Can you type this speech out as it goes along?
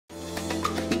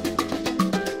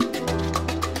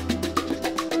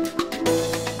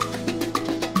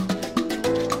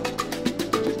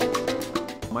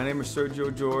name is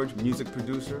Sergio George, music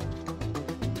producer.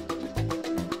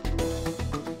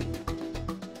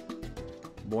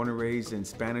 Born and raised in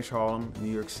Spanish Harlem,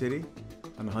 New York City,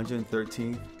 on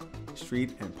 113th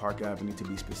Street and Park Avenue to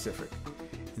be specific.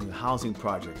 In the housing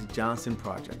projects, Johnson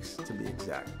projects to be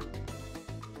exact.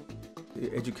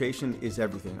 Education is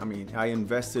everything. I mean, I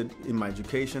invested in my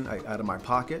education out of my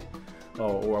pocket,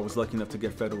 or I was lucky enough to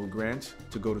get federal grants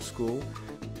to go to school.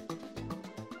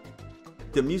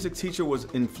 The music teacher was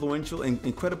influential,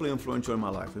 incredibly influential in my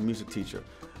life, a music teacher.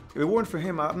 If it weren't for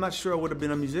him, I'm not sure I would have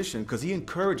been a musician, because he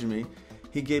encouraged me.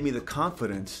 He gave me the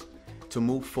confidence to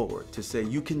move forward, to say,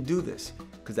 you can do this.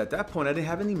 Because at that point, I didn't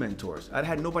have any mentors. I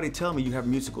had nobody tell me you have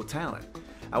musical talent.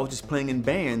 I was just playing in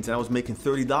bands, and I was making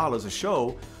 $30 a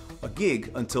show, a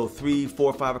gig, until 3,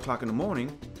 4, 5 o'clock in the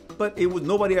morning. But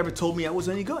nobody ever told me I was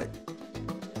any good.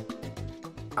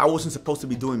 I wasn't supposed to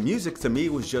be doing music. To me,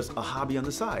 it was just a hobby on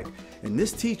the side. And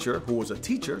this teacher, who was a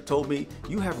teacher, told me,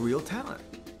 you have real talent.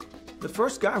 The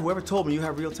first guy who ever told me you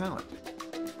have real talent.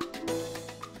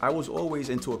 I was always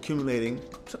into accumulating,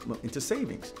 into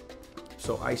savings.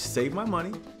 So I saved my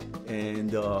money, and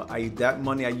that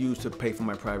money I used to pay for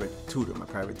my private tutor, my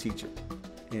private teacher,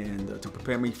 and to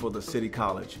prepare me for the city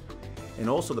college. And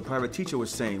also the private teacher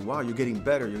was saying, wow, you're getting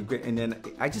better, you're great. And then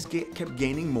I just kept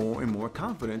gaining more and more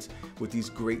confidence with these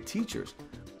great teachers.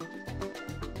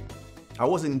 I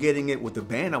wasn't getting it with the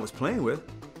band I was playing with,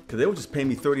 because they would just pay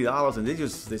me $30 and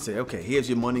they say, okay, here's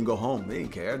your money and go home. They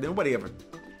didn't care. Nobody ever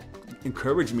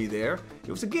encouraged me there.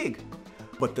 It was a gig.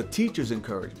 But the teachers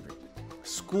encouraged me.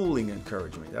 Schooling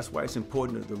encouraged me. That's why it's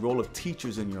important, the role of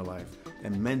teachers in your life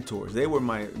and mentors. They were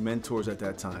my mentors at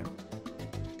that time.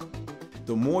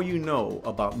 The more you know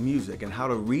about music and how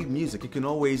to read music, you can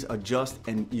always adjust,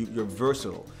 and you're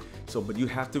versatile. But you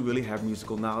have to really have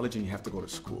musical knowledge, and you have to go to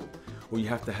school. Or you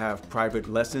have to have private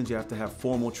lessons, you have to have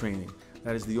formal training.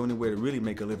 That is the only way to really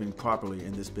make a living properly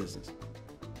in this business.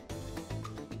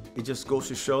 It just goes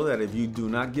to show that if you do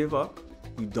not give up,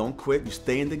 you don't quit, you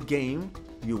stay in the game,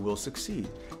 you will succeed.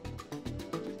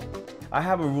 I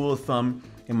have a rule of thumb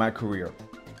in my career.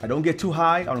 I don't get too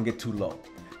high, I don't get too low,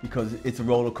 because it's a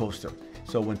roller coaster.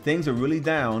 So when things are really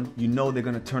down, you know they're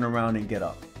gonna turn around and get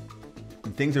up.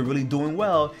 When things are really doing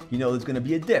well, you know there's gonna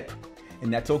be a dip,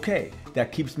 and that's okay.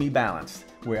 That keeps me balanced,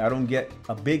 where I don't get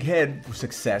a big head for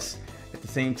success. At the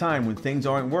same time, when things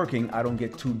aren't working, I don't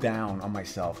get too down on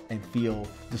myself and feel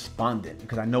despondent,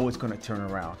 because I know it's gonna turn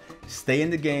around. Stay in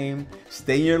the game,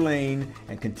 stay in your lane,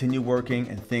 and continue working,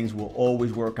 and things will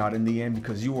always work out in the end,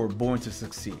 because you were born to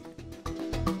succeed.